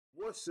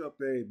What's up,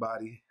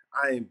 everybody?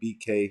 I am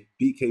BK,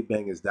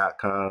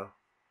 bkbangatv.com.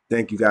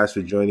 Thank you guys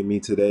for joining me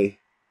today.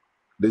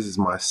 This is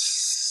my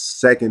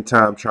second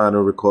time trying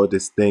to record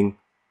this thing,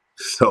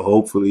 so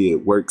hopefully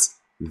it works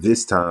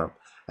this time.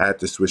 I had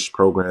to switch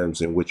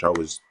programs in which I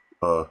was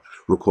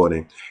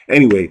recording.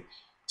 Anyway,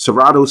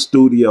 Serato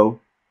Studio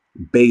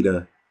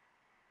Beta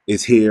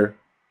is here.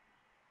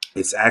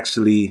 It's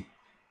actually,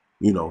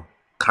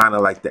 kind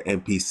of like the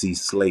MPC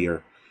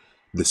Slayer,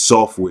 the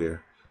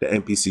software, the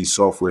MPC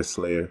Software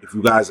Slayer. If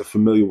you guys are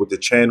familiar with the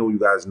channel, you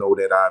guys know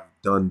that I've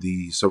done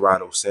the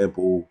Serato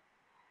sample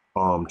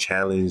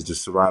challenge, the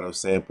Serato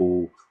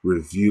sample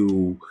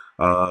review.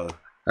 I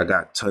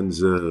got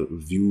tons of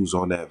views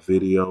on that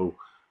video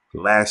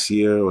last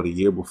year or the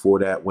year before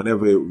that,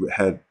 whenever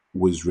it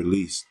was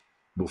released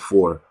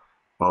before.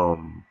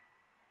 And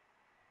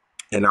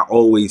I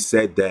always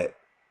said that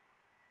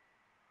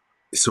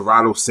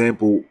Serato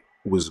sample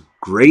was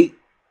great.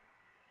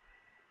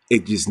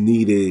 It just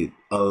needed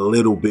a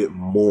little bit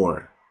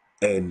more,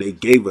 and they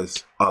gave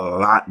us a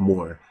lot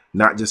more,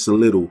 not just a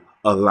little,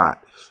 a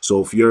lot.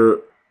 So if you're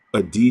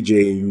a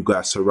DJ and you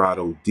got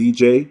Serato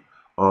DJ,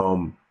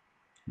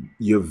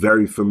 you're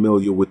very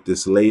familiar with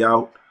this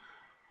layout.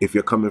 If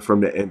you're coming from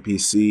the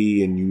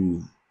MPC and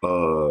you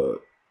or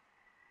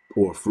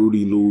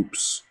Fruity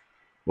Loops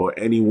or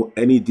any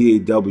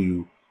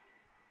DAW,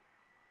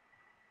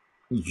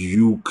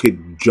 you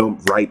could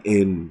jump right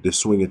in the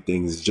swing of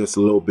things. It's just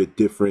a little bit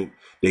different.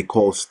 They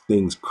call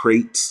things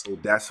crates, so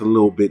that's a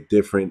little bit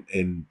different.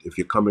 And if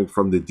you're coming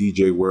from the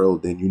DJ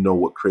world, then you know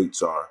what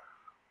crates are,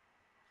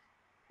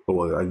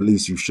 or at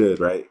least you should,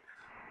 right?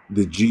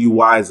 The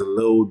GUI is a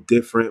little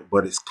different,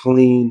 but it's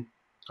clean.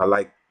 I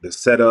like the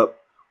setup.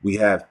 We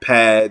have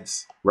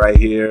pads right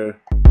here.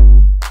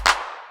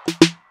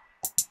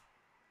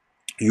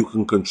 You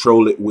can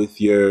control it with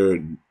your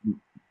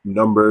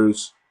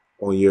numbers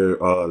on your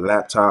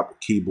laptop,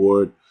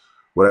 keyboard,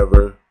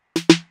 whatever.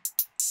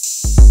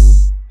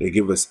 They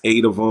give us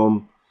 8 of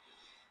them.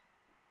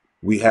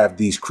 We have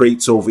these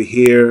crates over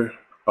here.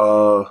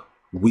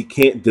 We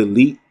can't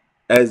delete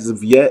as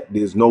of yet.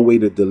 There's no way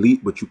to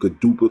delete, but you could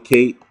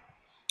duplicate.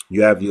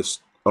 You have your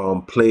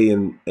play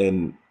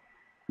and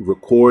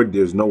record.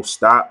 There's no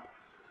stop.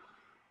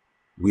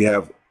 We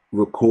have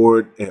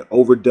record and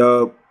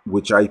overdub,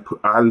 which I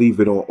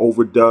leave it on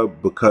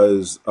overdub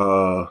because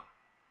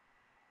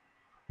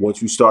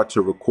once you start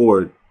to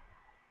record,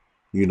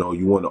 you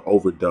want to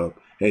overdub,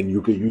 and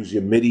you can use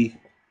your MIDI.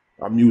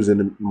 I'm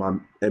using my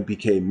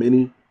MPK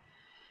Mini,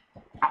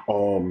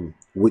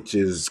 which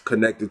is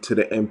connected to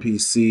the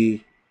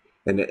MPC,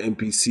 and the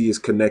MPC is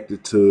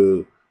connected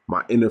to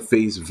my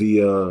interface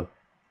via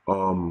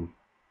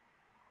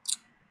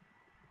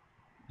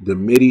the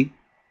MIDI,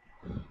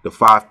 the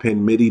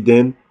 5-pin MIDI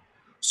DIN.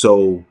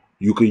 So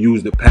you can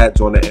use the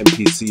pads on the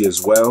MPC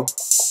as well.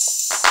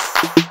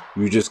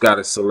 You just got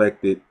to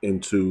select it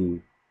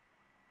into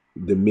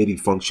the MIDI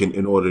function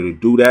in order to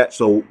do that.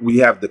 So we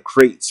have the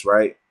crates,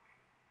 right?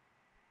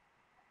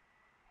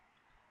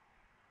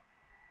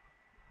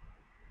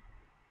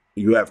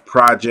 You have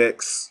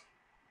projects.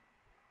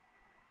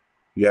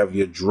 You have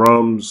your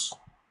drums.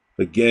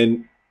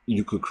 Again,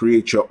 you could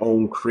create your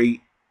own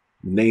crate,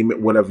 name it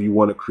whatever you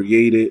want to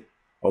create it.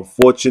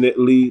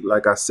 Unfortunately,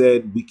 like I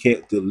said, we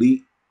can't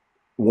delete.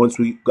 Once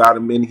we got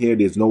them in here,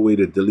 there's no way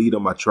to delete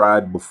them. I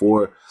tried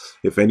before.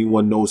 If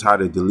anyone knows how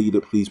to delete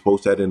it, please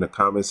post that in the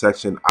comment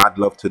section. I'd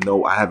love to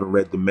know. I haven't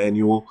read the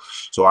manual,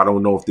 so I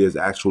don't know if there's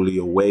actually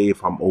a way,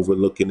 if I'm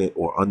overlooking it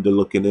or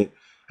underlooking it.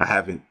 I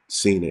haven't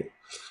seen it.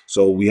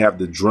 So we have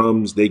the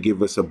drums. They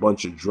give us a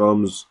bunch of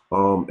drums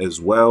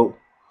as well.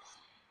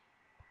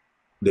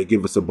 They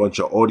give us a bunch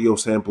of audio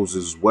samples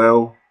as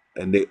well,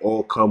 and they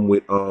all come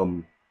with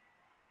the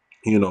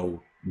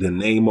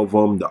name of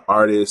them, the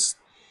artist,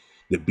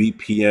 the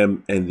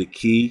BPM, and the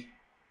key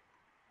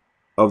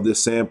of the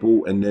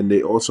sample. And then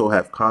they also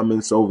have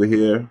comments over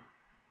here,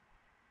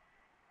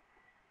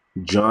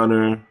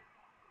 genre,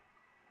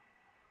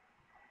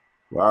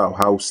 wow,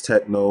 house,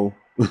 techno.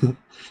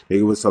 They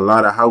give us a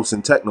lot of house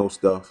and techno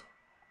stuff,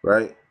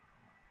 right?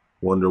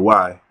 Wonder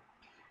why.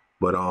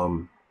 But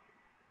and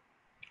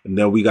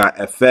then we got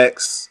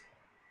FX,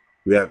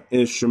 we have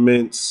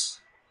instruments,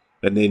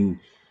 and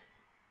then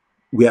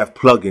we have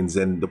plugins.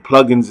 And the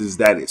plugins is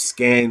that it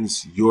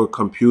scans your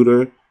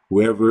computer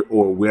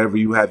wherever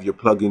you have your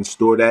plugin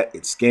stored at.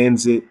 It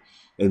scans it,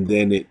 and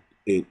then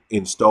it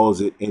installs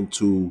it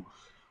into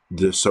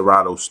the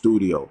Serato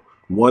Studio.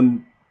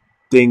 One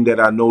thing that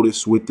I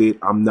noticed with it,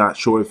 I'm not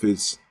sure if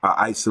it's an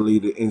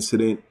isolated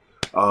incident.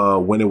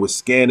 When it was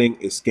scanning,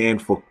 it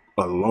scanned for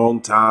a long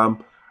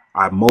time.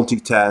 I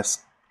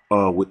multitasked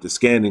with the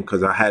scanning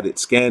because I had it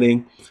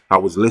scanning. I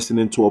was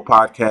listening to a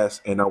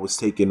podcast, and I was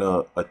taking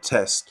a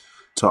test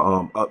to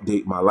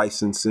update my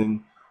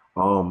licensing.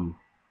 And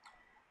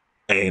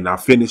I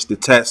finished the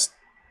test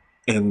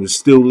and was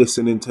still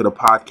listening to the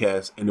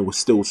podcast, and it was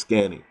still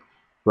scanning,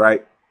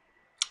 right?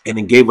 And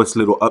it gave us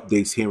little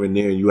updates here and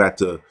there, and you had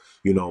to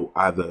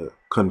either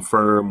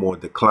confirm or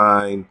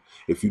decline.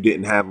 If you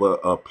didn't have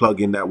a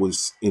plugin that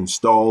was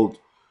installed,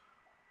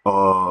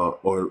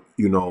 or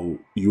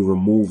you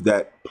remove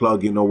that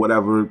plugin or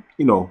whatever.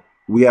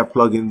 We have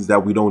plugins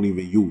that we don't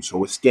even use,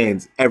 so it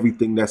scans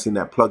everything that's in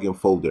that plugin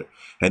folder,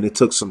 and it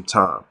took some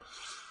time.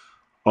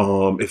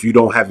 If you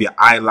don't have your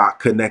iLock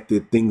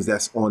connected, things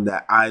that's on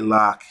that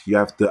iLock, you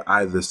have to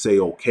either say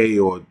okay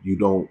or you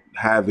don't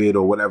have it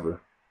or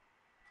whatever.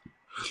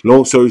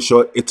 Long story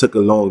short, it took a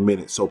long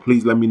minute. So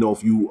please let me know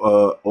if you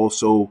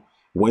also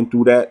went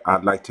through that.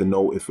 I'd like to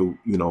know if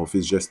if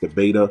it's just the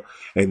beta.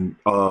 And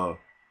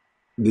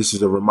this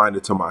is a reminder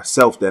to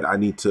myself that I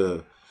need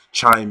to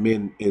chime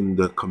in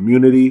the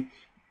community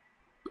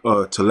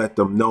to let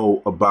them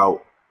know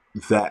about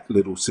that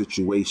little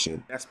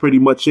situation. That's pretty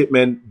much it,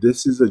 man.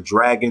 This is a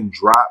drag and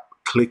drop,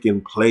 click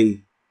and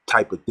play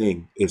type of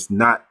thing. It's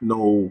not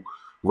no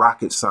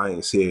rocket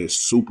science here. It's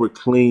super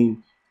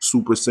clean,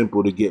 super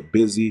simple to get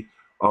busy.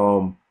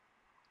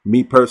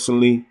 Me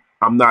personally,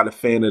 I'm not a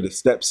fan of the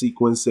step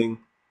sequencing,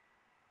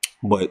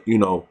 but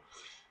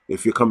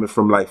if you're coming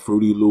from like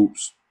Fruity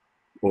Loops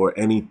or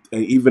and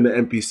even the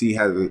MPC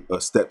has a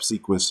step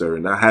sequencer,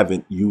 and I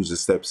haven't used a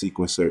step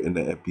sequencer in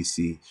the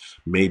MPC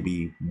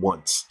maybe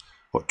once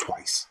or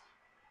twice,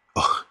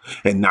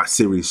 and not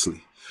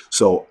seriously.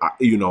 So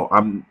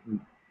I'm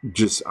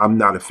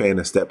not a fan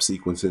of step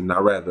sequencing. I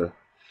rather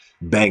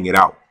bang it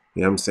out.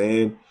 You know what I'm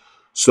saying?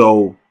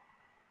 So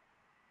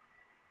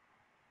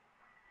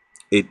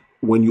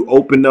when you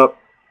open up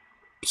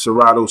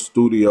Serato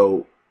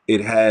Studio,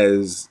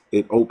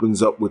 it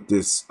opens up with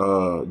this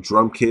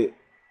drum kit.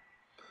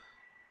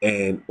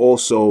 And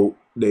also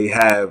they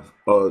have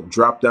a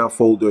drop down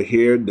folder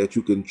here that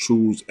you can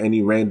choose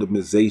any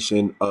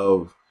randomization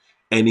of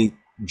any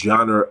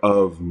genre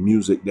of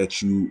music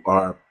that you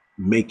are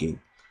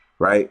making,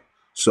 right?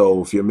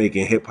 So if you're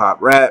making hip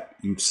hop rap,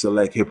 you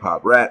select hip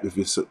hop rap. If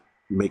you're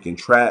making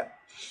trap,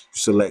 you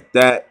select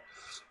that.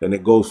 And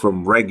it goes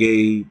from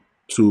reggae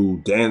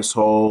to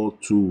dancehall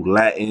to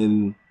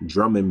Latin,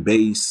 drum and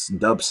bass,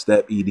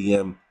 dubstep,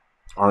 EDM,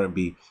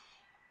 R&B,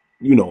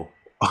 you know,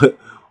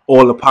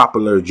 all the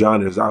popular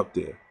genres out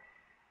there.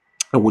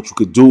 And what you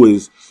could do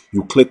is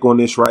you click on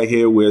this right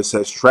here where it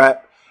says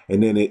trap,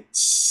 and then it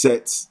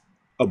sets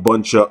a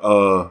bunch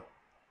of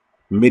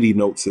MIDI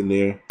notes in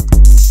there.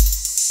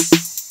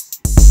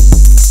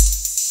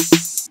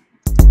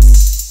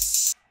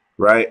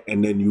 Right?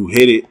 And then you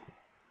hit it,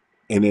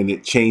 and then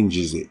it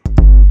changes it.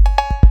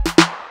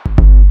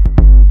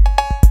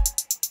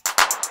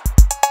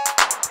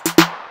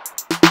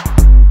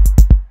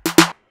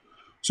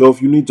 So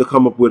if you need to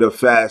come up with a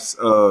fast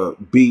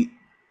beat,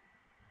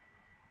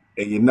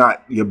 and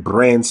you're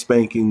brand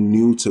spanking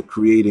new to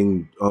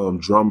creating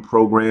drum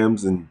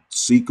programs and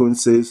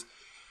sequences,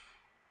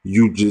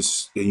 you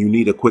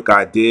need a quick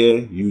idea,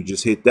 you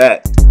just hit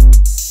that.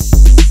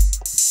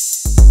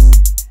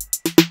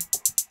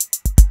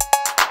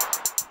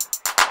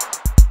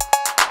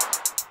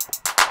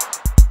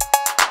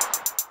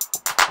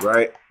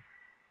 Right?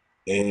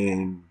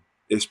 And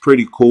it's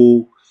pretty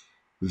cool.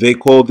 They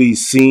call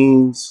these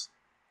scenes,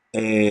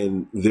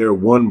 and they're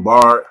 1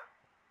 bar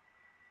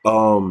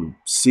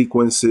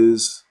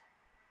sequences.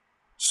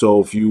 So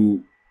if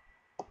you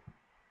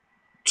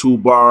 2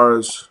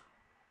 bars,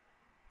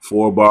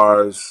 4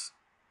 bars,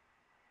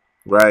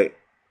 right?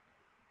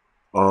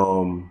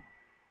 And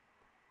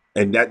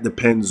that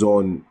depends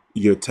on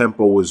your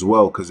tempo as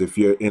well, because if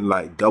you're in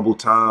like double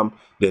time,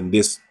 then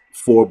this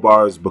 4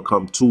 bars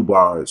become 2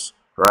 bars,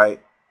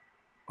 right?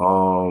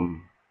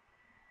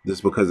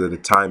 Just because of the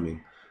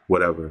timing,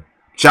 whatever.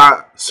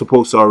 Y'all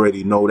supposed to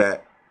already know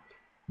that.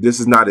 This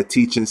is not a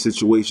teaching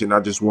situation. I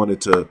just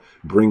wanted to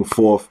bring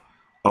forth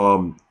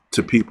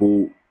to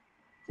people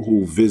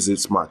who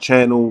visits my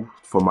channel,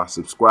 for my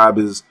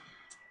subscribers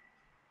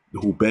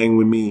who bang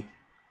with me.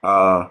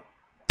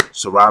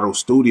 Serato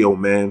Studio,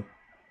 man.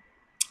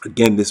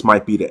 Again, this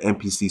might be the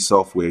MPC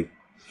Software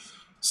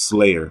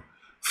Slayer.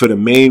 For the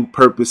main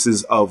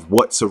purposes of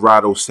what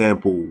Serato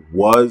Sample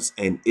was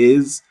and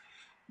is,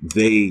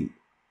 they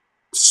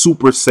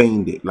Super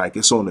Saiyan it. Like,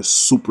 it's on a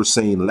Super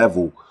Saiyan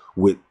level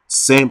with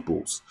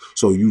samples.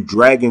 So you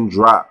drag and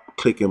drop,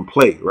 click and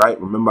play, right?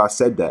 Remember I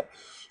said that.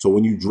 So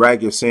when you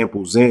drag your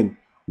samples in,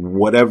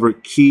 whatever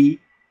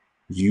key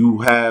you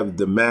have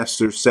the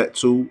master set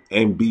to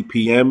and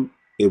BPM,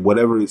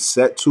 whatever it's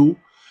set to,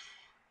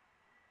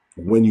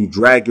 when you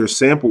drag your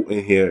sample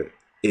in here,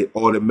 it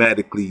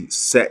automatically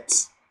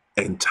sets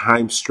and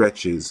time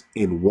stretches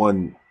in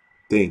one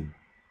thing.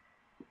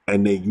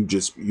 And then you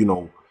just,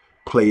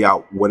 play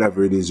out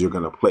whatever it is you're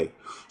going to play.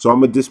 So I'm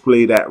going to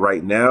display that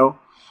right now.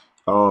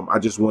 I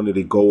just wanted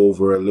to go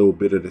over a little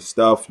bit of the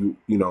stuff.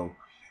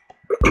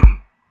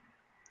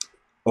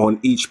 On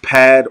each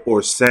pad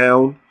or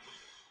sound,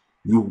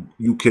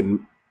 you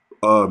can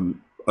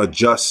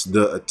adjust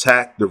the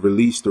attack, the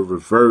release, the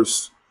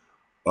reverse.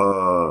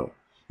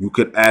 You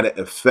could add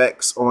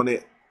effects on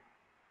it.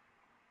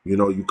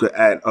 You could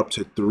add up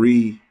to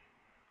 3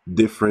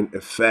 different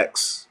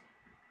effects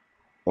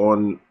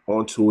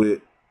onto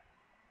it.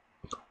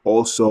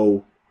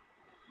 Also,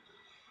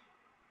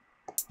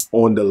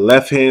 On the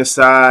left hand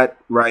side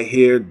right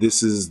here,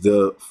 this is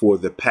for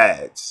the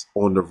pads.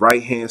 On the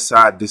right hand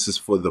side, this is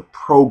for the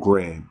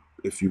program,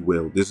 if you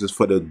will. This is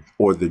for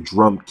the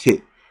drum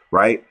kit,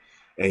 right?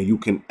 And you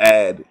can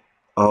add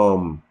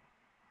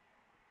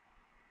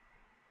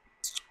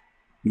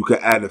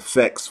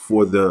effects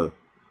for the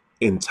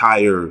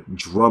entire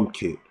drum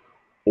kit,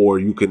 or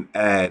you can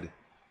add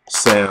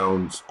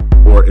sounds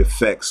or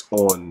effects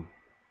on,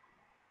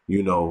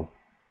 you know,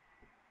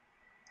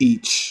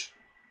 each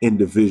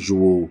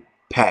individual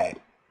pad,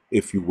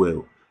 if you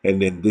will.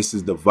 And then this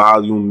is the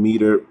volume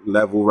meter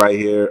level right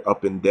here,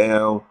 up and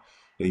down.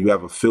 And you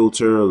have a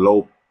filter,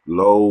 low,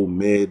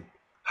 mid,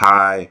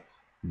 high.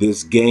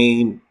 This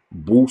gain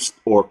boosts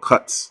or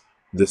cuts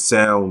the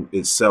sound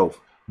itself,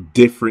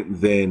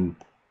 different than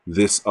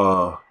this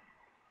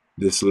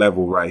this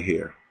level right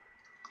here.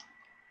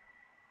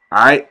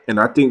 All right, and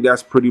I think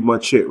that's pretty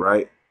much it,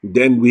 right?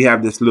 Then we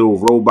have this little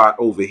robot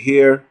over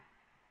here,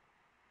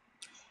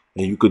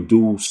 and you could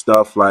do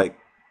stuff like,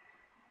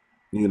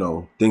 you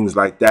know, things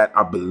like that.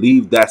 I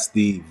believe that's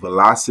the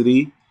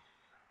velocity,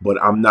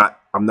 but I'm not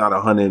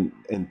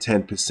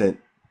 110%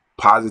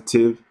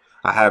 positive.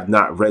 I have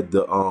not read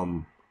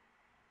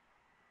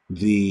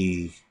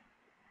the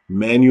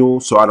manual,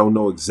 so I don't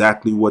know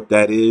exactly what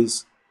that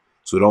is.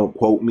 So don't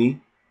quote me,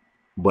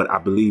 but I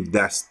believe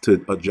that's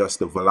to adjust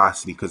the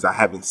velocity, because I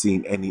haven't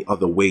seen any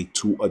other way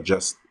to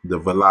adjust the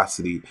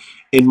velocity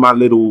in my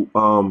little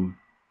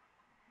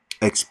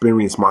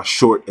experience, my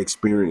short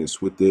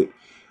experience with it.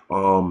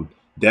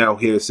 Down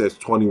here it says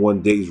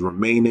 21 days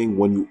remaining.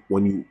 When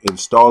you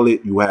install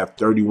it, you have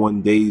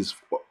 31 days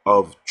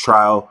of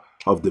trial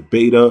of the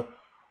beta.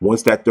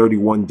 Once that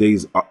 31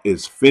 days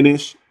is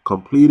finished,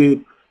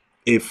 completed,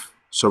 if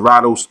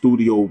Serato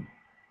Studio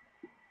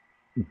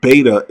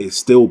Beta is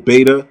still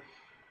beta,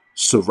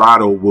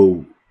 Serato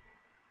will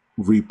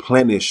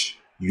replenish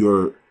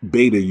your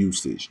beta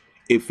usage.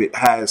 If it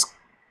has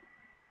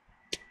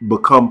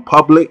become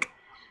public,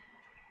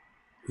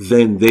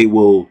 then they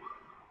will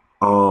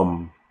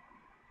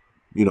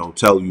you know,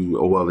 tell you,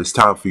 oh, well, it's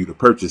time for you to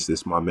purchase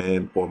this, my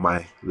man or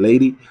my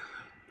lady.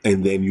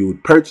 And then you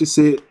would purchase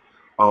it.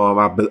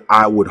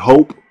 I would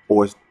hope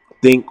or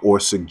think or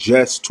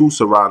suggest to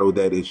Serato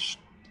that it's,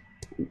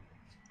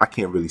 I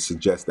can't really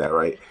suggest that,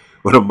 right?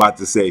 What I'm about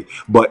to say,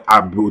 but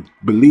I would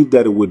believe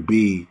that it would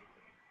be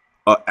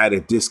at a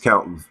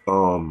discount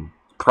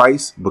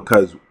price,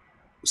 because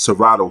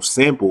Serato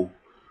sample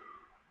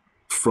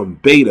from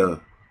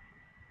beta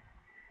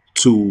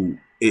to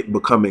it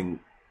becoming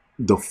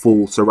the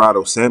full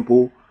Serato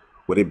sample,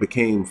 when it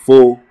became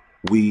full,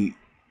 we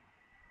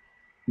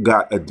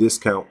got a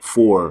discount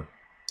for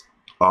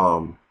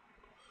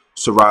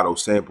Serato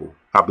sample.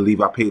 I believe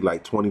I paid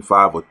like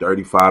 25 or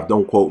 35.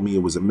 Don't quote me.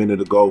 It was a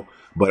minute ago,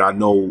 but I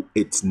know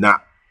it's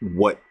not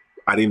what,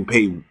 I didn't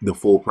pay the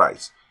full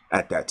price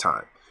at that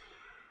time.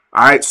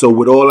 All right. So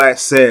with all that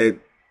said,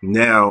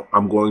 now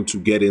I'm going to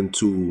get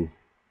into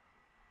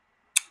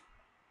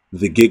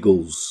the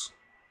giggles.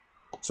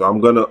 So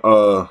I'm going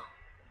to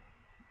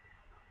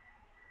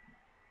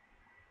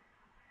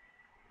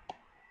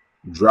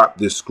drop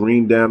this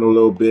screen down a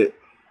little bit.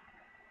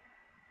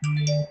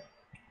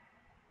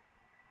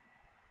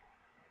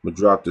 I'm gonna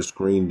drop the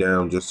screen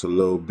down just a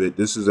little bit.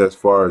 This is as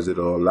far as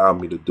it'll allow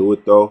me to do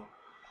it though.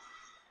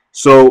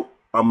 So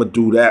I'm gonna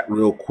do that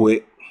real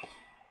quick.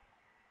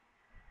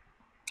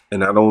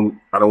 And I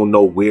don't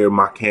know where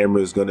my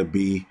camera is gonna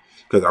be,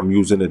 because I'm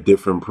using a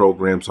different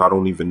program, so I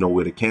don't even know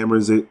where the camera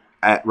is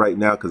at right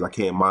now, because I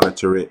can't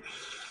monitor it.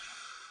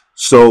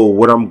 So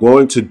what I'm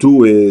going to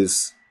do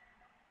is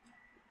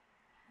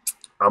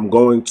I'm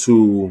going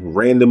to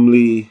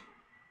randomly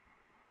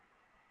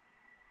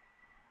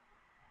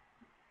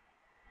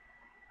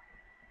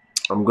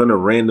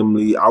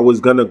I was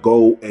gonna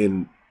go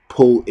and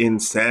pull in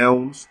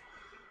sounds,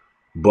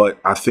 but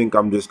I think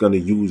I'm just gonna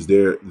use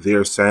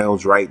their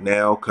sounds right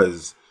now,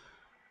 because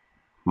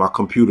my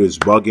computer is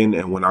bugging,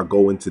 and when I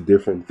go into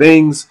different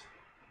things,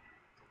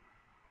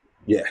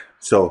 yeah.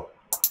 So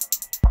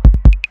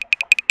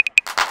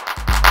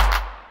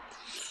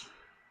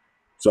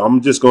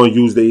I'm just gonna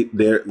use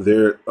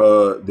their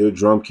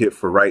drum kit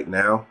for right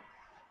now,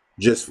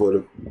 just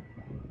for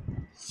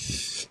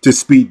to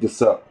speed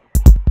this up.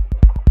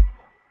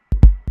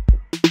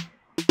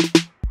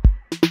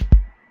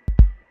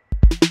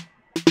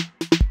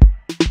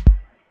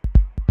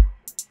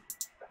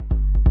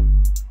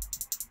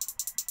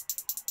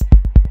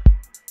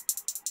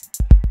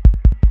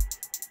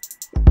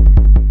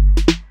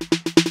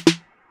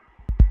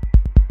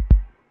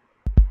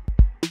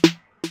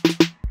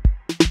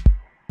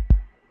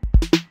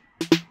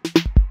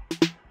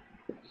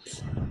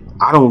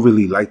 I don't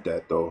really like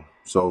that though,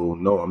 so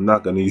no, I'm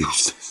not gonna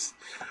use this.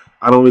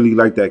 I don't really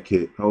like that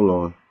kit. Hold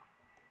on,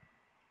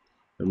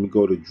 let me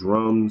go to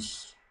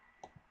drums,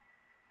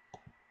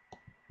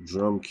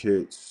 drum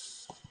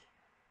kits.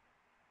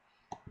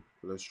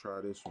 Let's try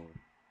this one.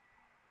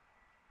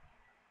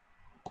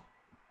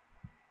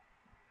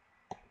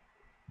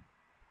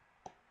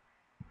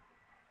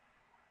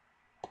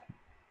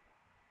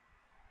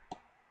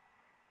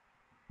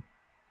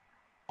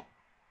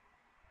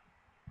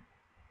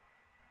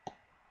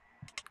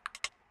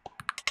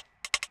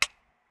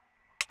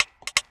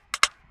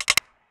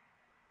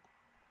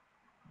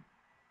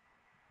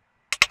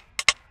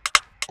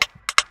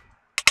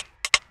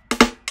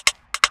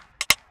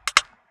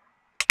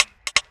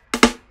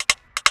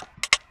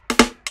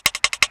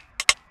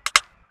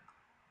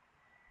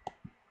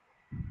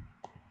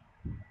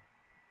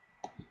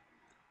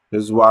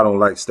 This is why I don't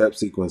like step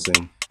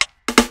sequencing.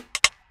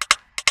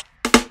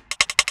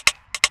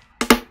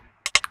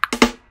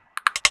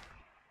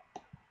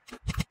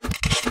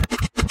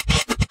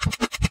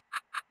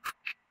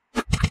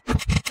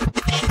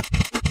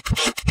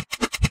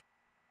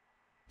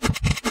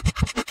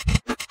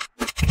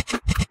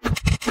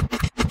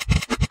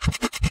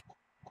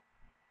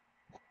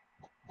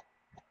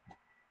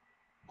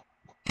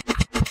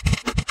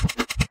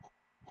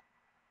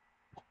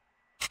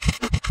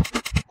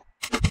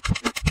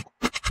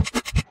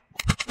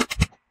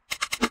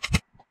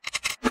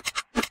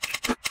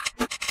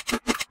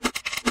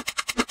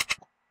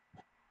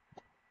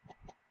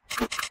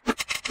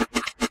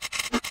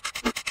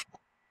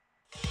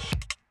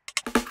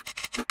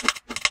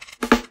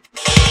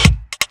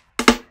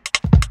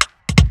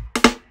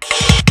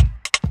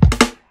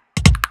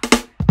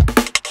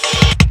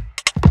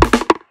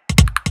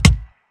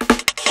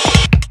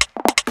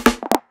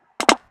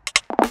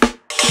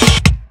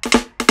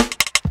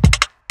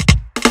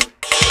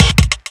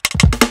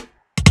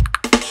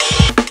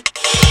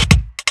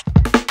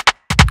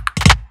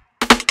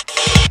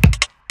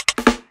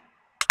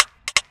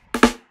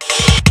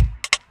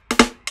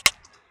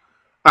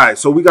 All right,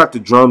 so we got the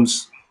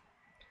drums,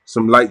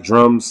 some light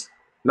drums.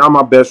 Not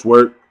my best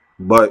work,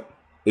 but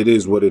it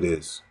is what it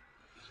is.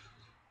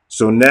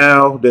 So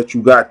now that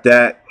you got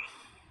that,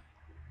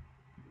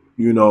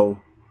 you know,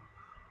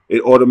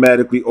 it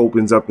automatically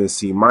opens up in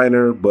C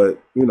minor,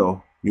 but, you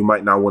know, you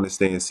might not want to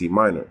stay in C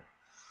minor.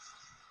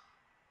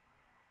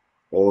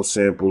 All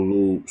sample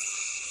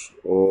loops,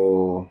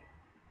 all.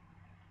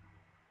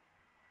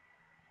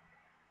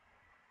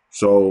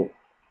 So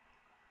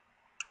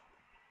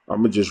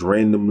I'm going to just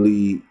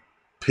randomly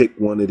pick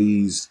one of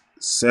these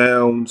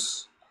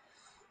sounds.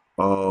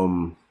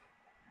 And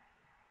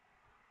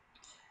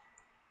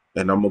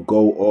I'm going to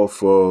go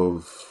off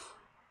of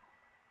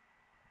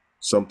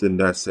something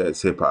that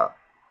says hip hop,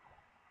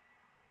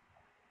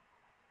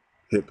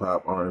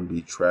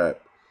 R&B,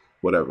 trap,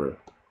 whatever.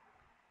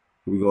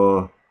 We're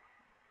going to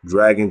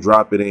drag and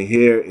drop it in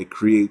here. It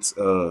creates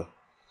a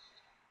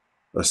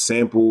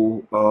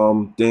sample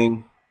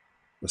thing,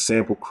 a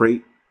sample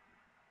crate.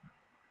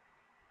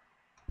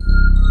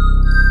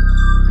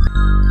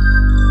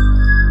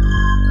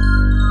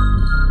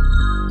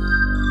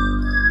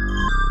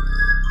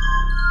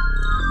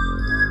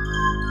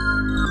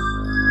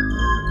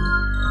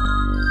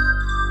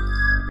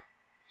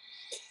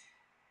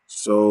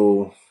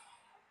 So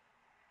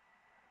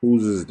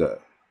whose is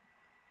that?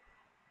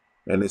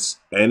 And it's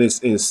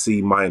in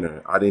C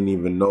minor. I didn't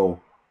even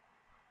know.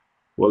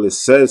 Well, it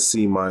says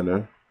C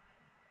minor,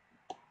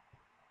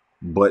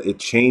 but it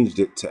changed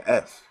it to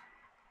F.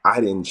 I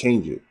didn't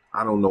change it.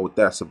 I don't know what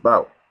that's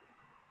about.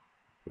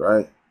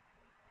 Right?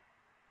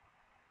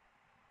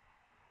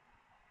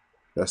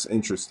 That's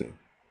interesting.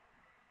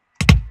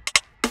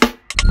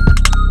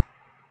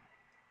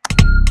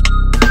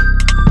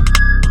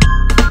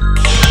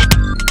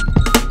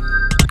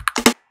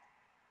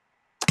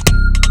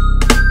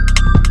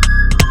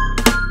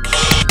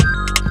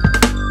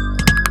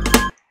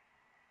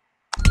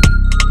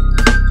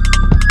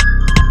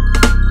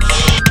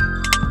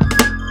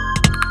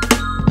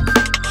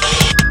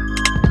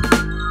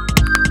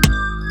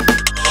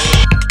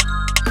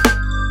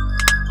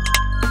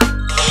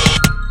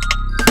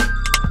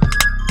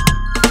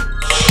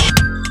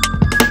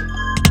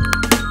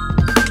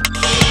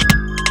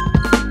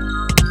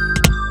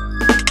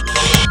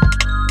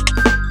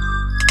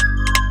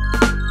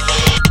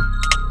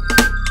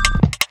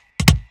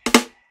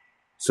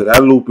 So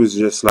that loop is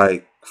just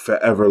like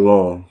forever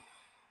long.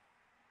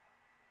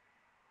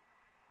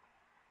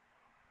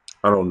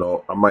 I don't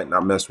know. I might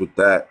not mess with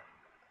that.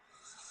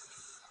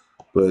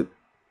 But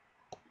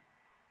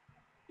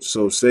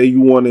so say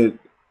you wanted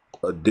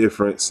a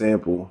different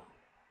sample.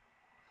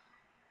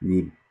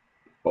 You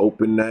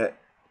open that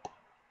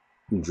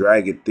and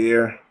drag it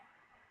there.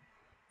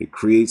 It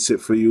creates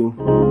it for you.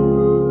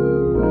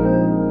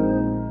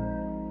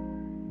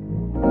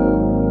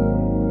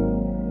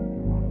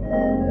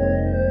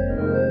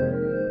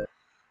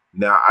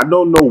 Now, I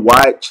don't know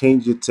why it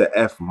changed it to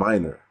F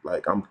minor.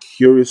 Like, I'm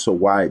curious of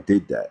why it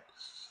did that.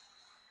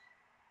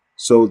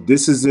 So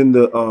this is in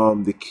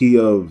the key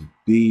of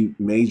B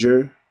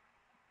major.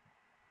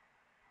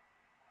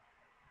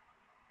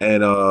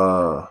 And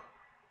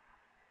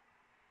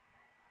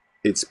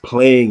it's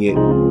playing it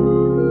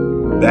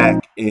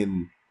back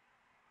in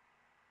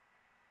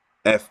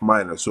F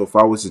minor. So if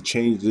I was to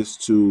change this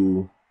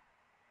to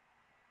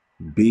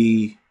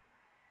B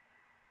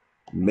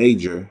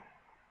major,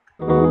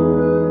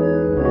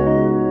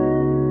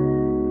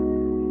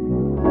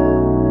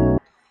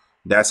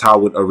 that's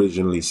how it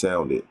originally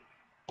sounded.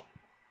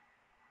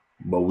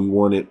 But we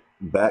want it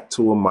back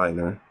to a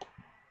minor.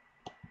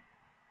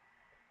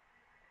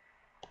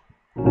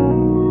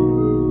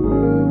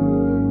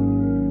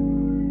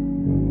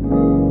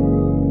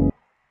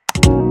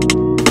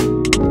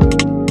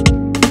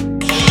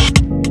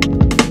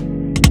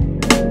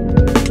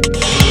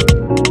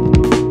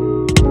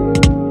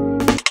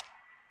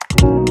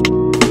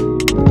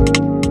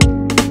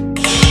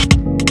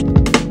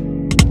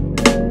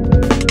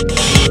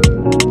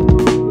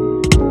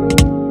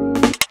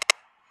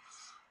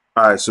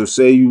 right, so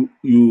say you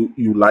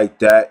like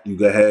that, you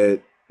go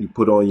ahead, you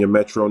put on your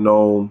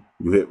metronome,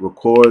 you hit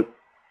record.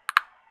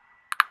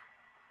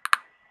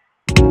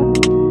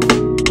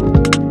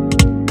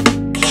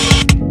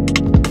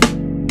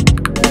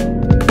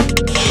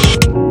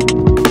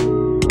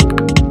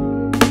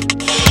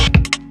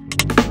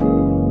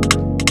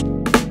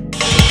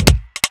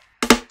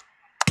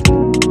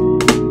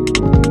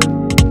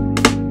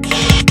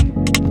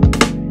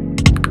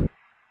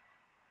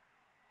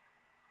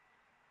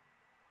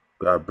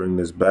 Gotta bring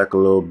this back a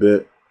little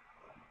bit.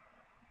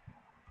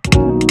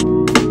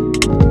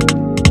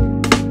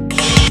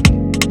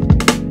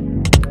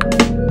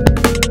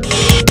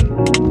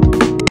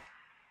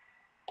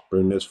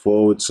 Bring this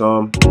forward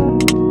some.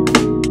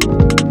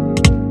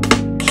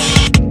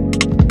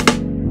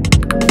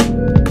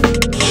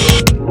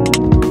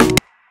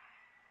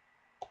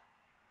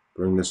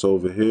 Bring this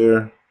over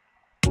here.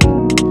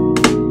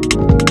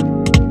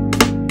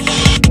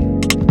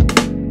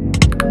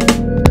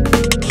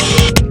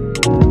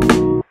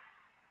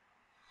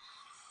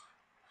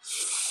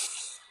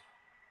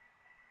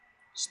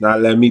 It's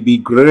not letting me be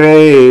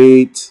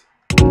great.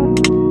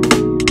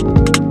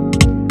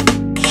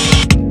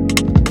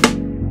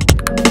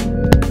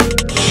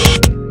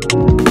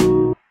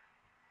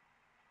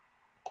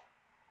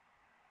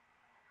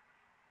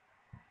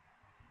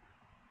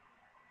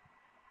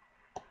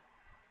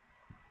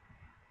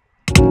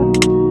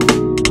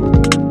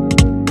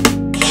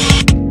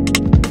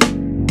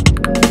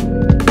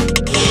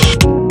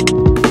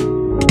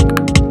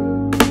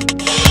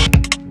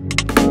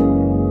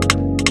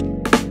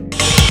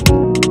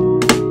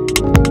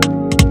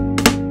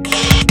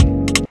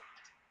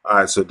 All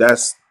right, so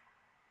that's,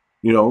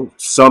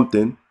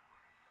 something.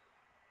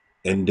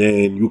 And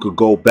then you could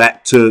go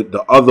back to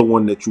the other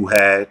one that you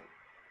had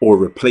or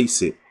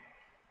replace it,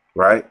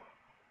 right?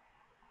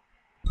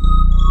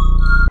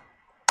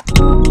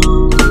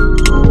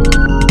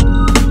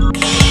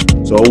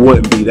 So it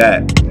wouldn't be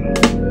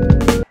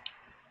that.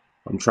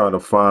 I'm trying to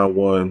find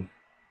one.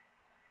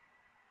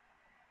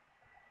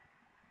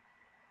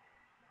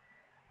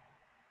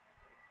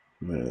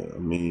 Man, I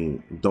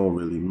mean, it don't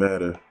really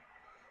matter.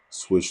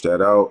 Switch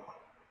that out.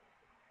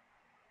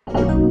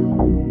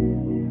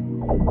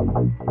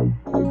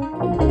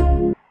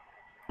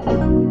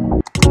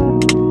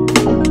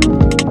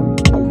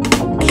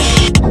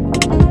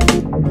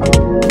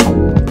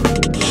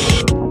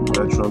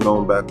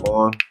 Metronome back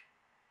on.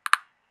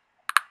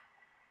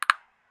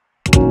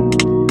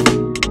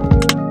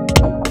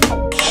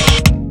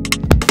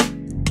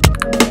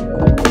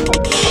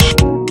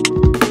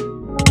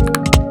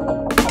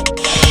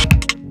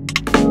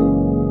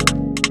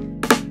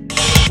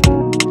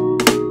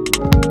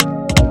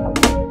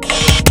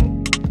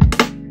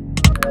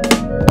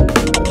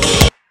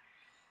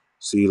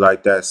 See,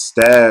 like that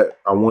stab,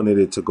 I wanted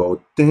it to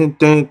go dun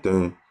dun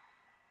dun.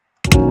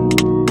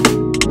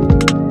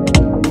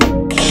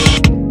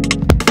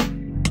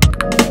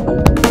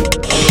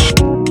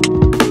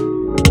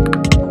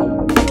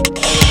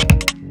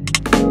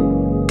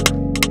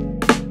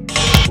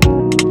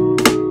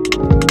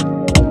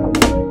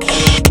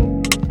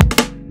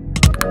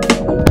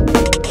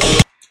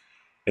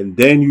 And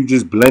then you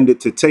just blend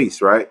it to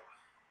taste, right?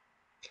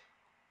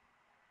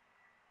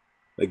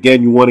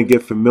 Again, you want to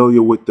get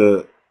familiar with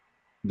the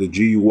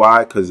GUI,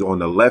 because on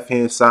the left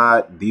hand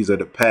side, these are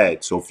the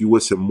pads. So if you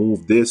was to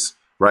move this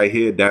right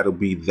here, that'll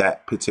be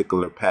that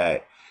particular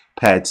pad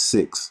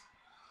 6.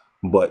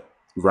 But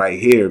right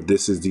here,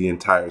 this is the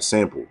entire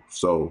sample.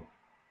 So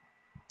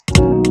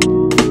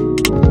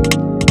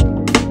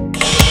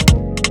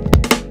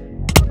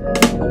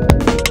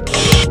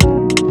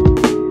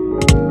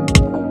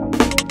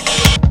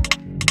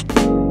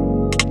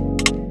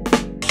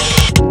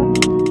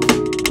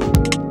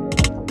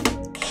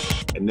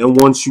and then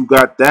once you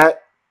got that,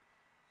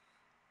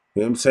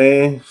 you know what I'm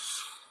saying,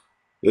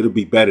 it'll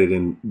be better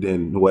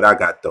than what I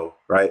got though,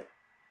 right?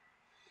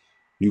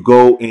 You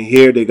go in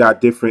here, they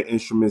got different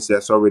instruments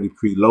that's already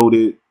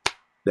preloaded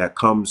that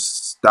comes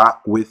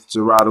stock with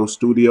Serato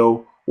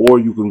Studio, or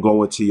you can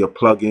go into your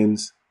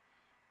plugins.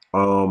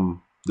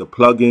 The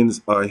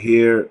plugins are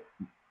here.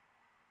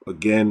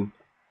 Again,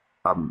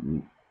 I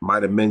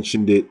might have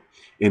mentioned it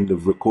in the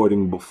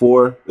recording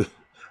before. I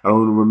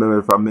don't remember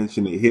if I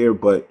mentioned it here,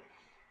 but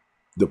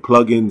the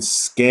plugins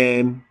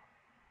scan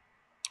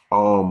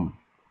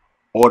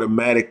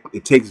automatic.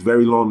 It takes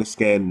very long to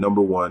scan,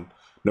 number one.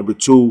 Number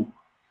two,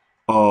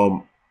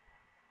 when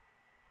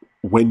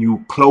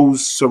you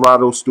close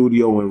Serato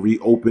Studio and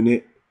reopen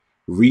it,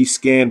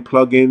 rescan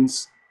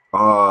plugins,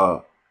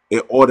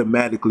 it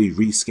automatically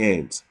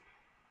rescans.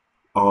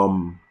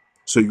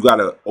 So you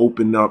gotta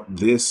open up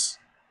the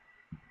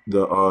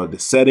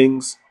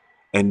settings,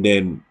 and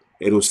then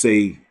it'll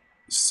say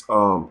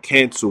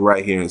cancel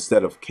right here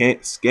instead of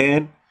can't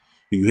scan.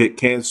 You hit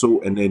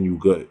cancel and then you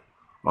good.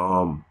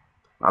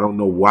 I don't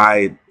know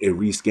why it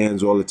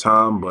rescans all the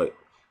time, but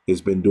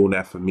it's been doing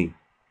that for me.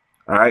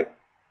 All right.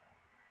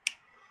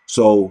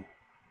 So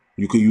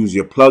you could use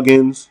your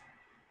plugins,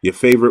 your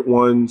favorite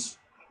ones,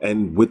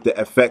 and with the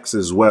effects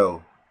as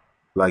well.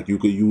 Like you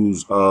could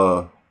use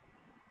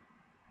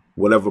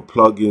whatever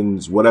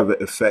plugins, whatever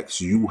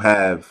effects you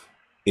have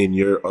in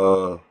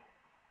your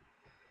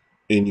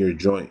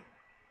joint.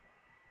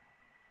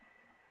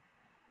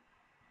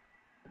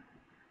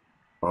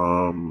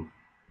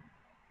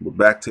 But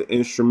back to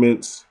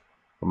instruments,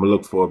 I'm gonna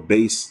look for a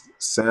bass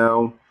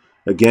sound.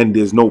 Again,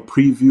 there's no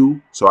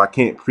preview, so I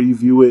can't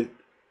preview it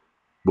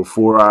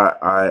before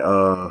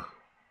I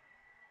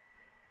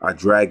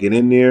drag it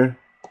in there.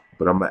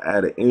 But I'm gonna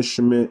add an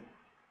instrument.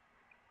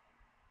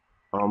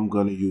 I'm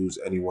gonna use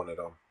any one of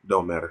them.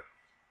 Don't matter.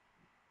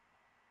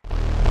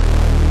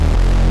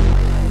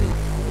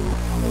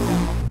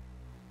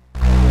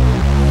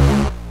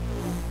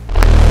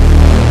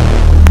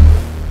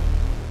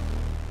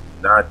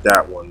 Not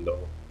that one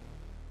though.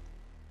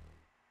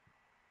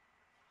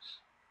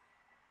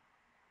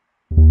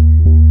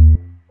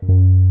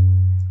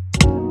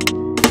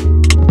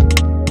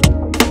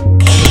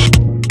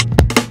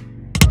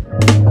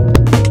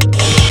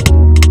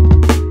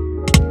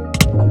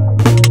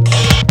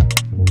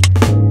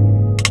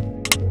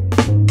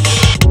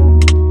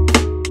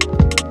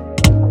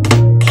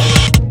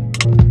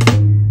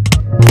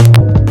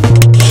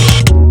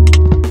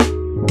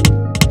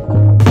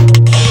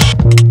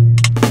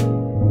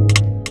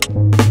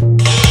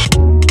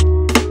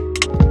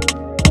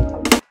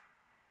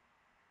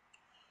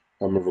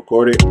 I'm gonna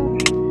record it.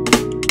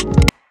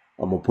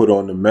 I'm gonna put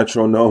on the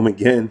metronome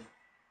again.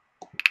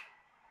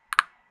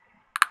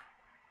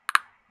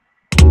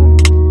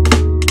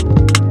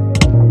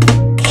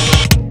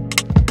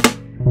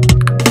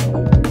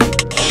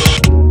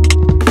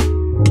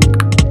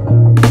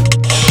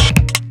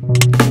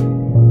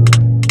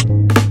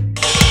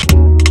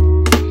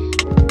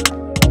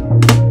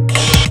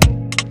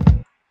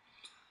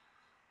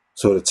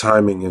 So the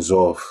timing is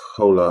off.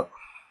 Hold up.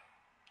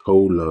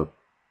 Hold up.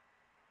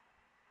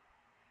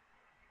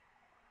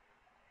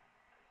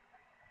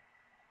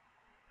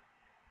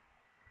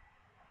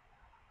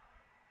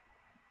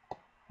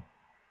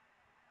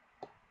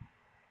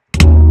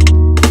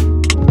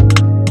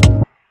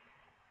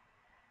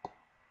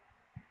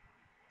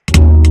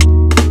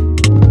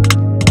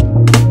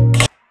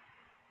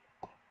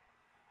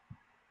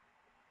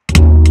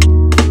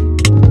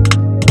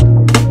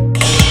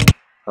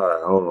 All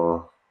right, hold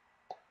on.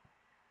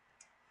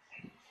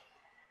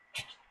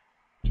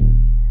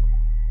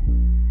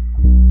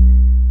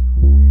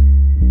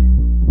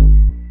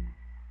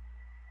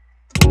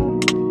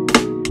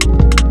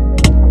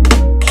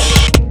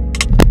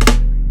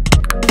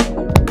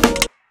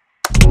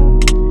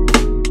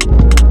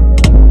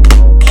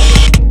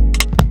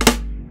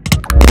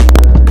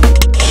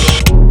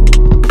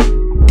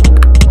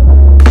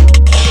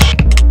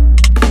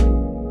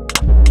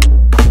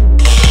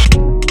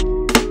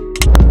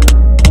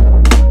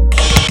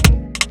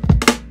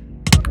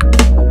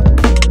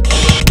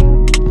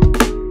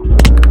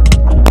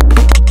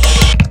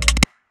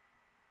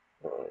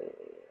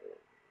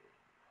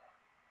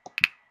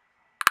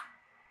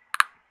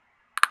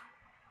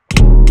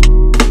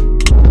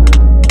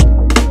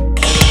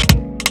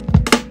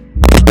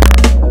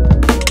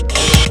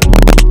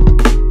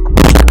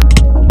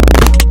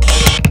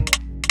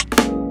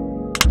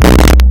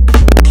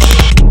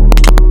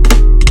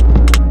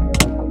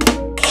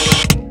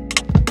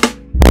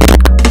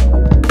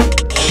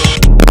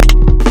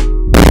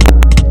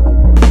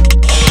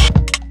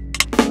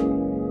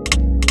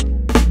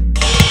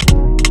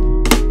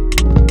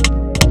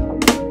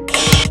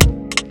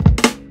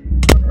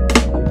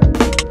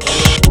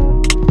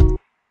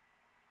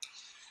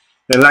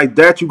 And like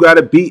that, you got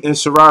a beat in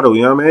Serato,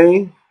 you know what I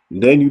mean?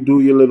 Then you do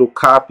your little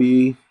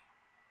copy,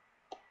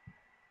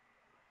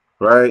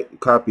 right?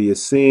 Copy your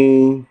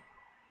scene.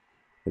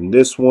 And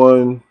this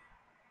one,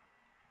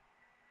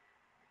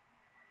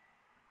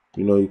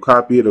 you know, you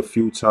copy it a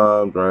few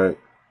times, right?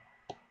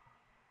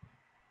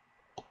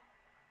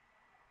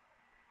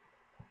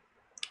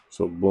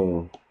 So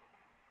boom.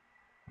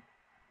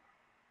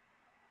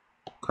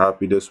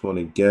 Copy this one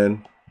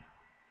again.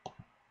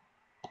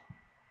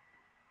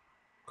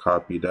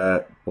 Copy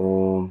that.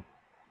 Boom.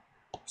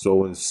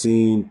 So in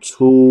scene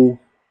 2,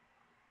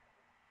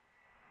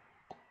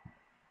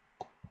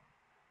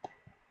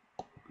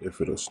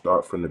 if it'll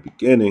start from the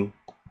beginning.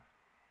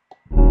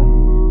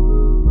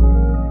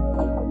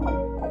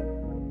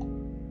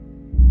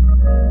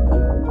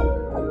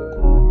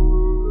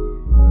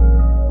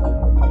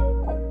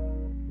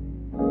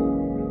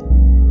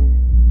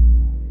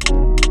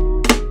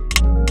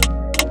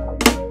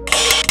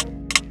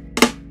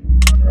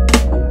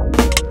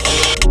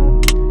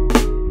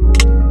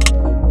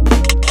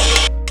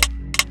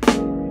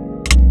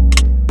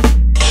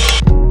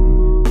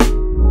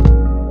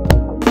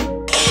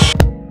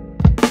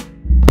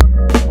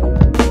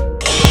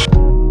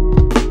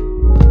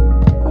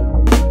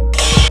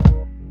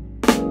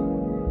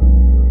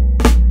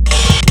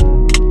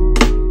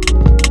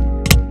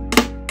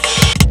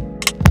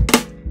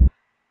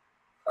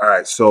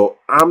 Alright, so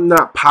I'm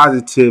not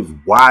positive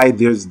why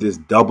there's this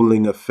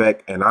doubling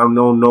effect, and I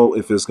don't know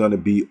if it's going to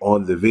be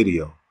on the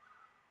video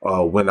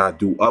when I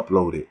do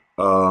upload it.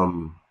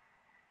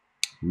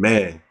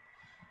 man,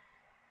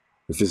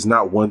 if it's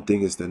not one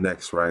thing, it's the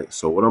next, right?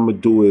 So what I'm gonna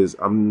do is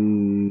I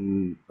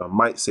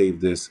might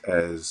save this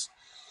as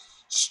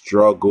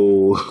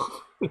struggle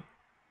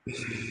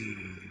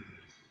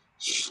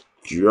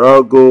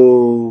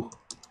struggle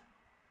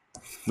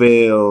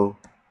fail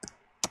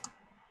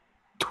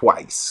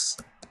twice,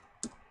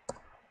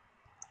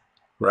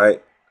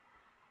 right?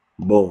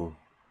 Boom.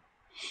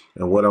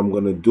 And what I'm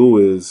gonna do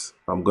is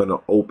I'm gonna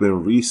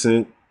open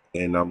recent,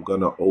 and I'm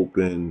gonna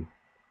open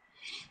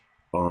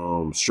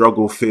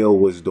struggle fail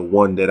was the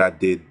one that I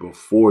did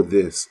before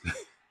this.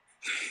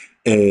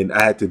 And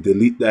I had to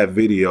delete that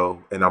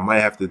video, and I might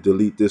have to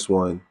delete this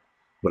one,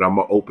 but I'm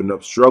gonna open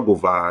up struggle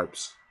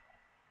vibes.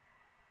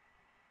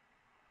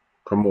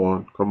 Come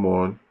on, come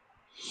on.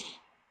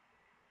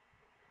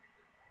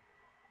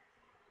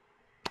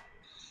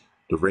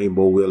 The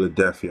rainbow wheel of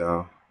death,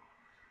 y'all.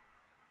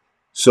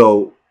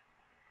 So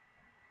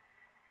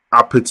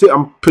I'm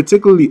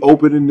particularly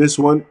opening this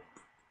one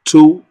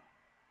too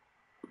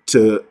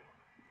to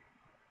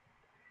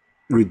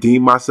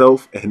redeem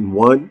myself, and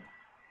one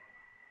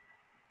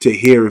to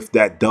hear if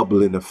that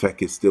doubling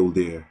effect is still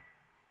there.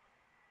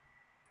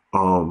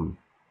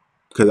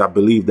 Because I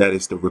believe that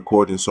it's the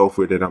recording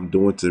software that I'm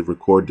doing to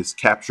record this,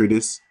 capture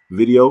this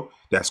video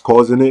that's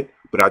causing it,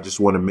 but I just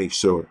want to make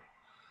sure.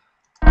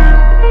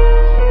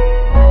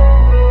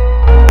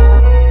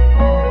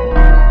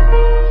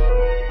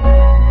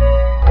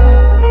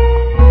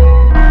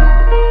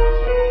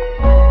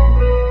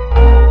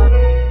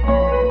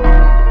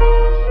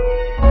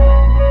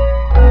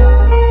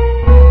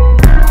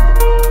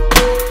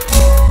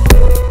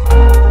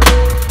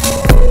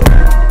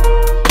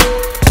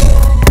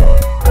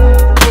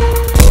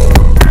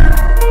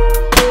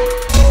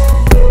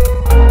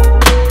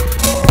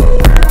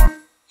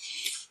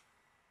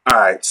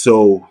 Alright,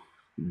 so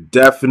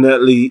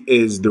definitely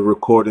is the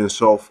recording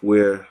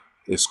software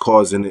is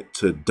causing it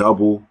to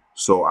double.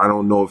 So I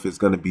don't know if it's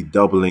going to be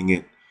doubling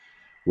it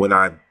when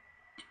I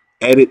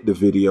edit the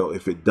video.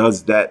 If it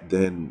does that,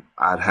 then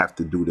I'd have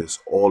to do this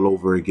all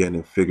over again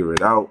and figure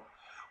it out.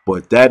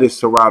 But that is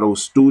Serato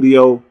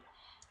Studio.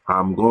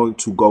 I'm going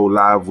to go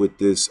live with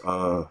this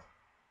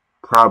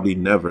probably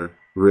never,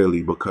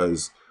 really,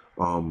 because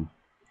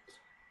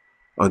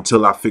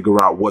until I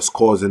figure out what's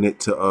causing it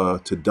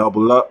to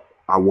double up,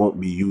 I won't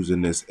be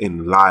using this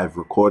in live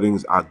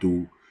recordings. I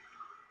do,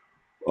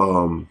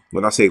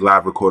 when I say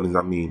live recordings,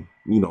 I mean,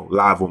 you know,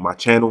 live on my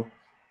channel.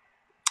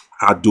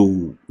 I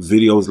do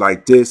videos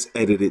like this,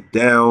 edit it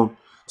down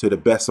to the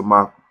best of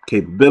my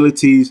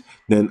capabilities,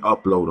 then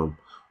upload them.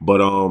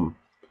 But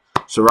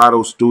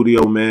Serato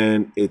Studio,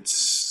 man,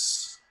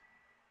 it's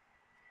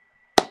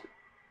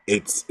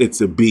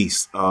a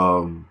beast.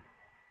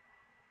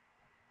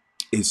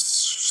 It's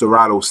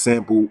Serato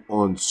sample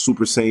on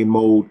Super Saiyan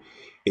mode.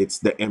 It's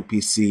the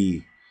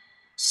MPC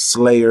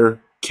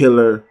Slayer,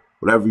 Killer,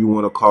 whatever you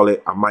want to call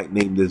it. I might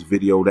name this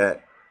video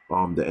that,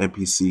 the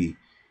MPC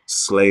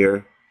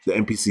Slayer, the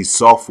MPC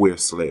Software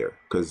Slayer,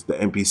 because the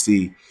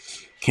MPC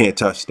can't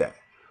touch that.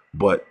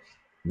 But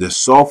the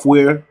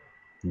software,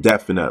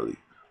 definitely.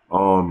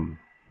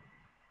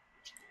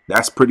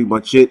 That's pretty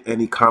much it.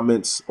 Any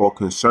comments or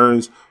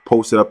concerns,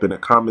 post it up in the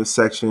comment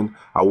section.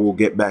 I will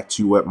get back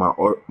to you at my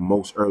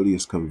most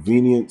earliest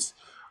convenience.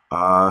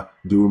 Do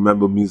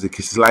remember, music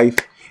is life.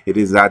 It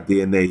is our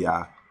DNA,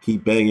 y'all.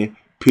 Keep banging.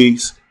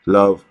 Peace,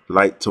 love,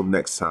 light. Till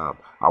next time.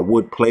 I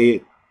would play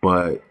it,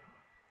 but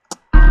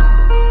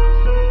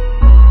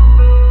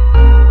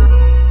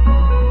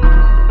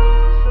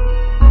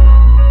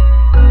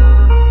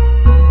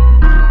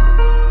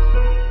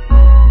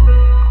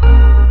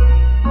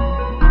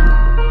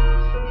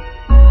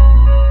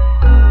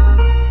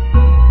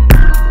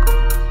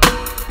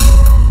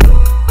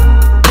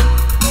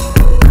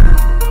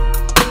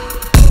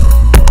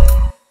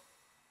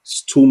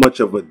too much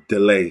of a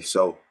delay.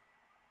 So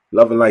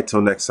love and light till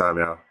next time,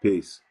 y'all.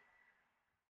 Peace.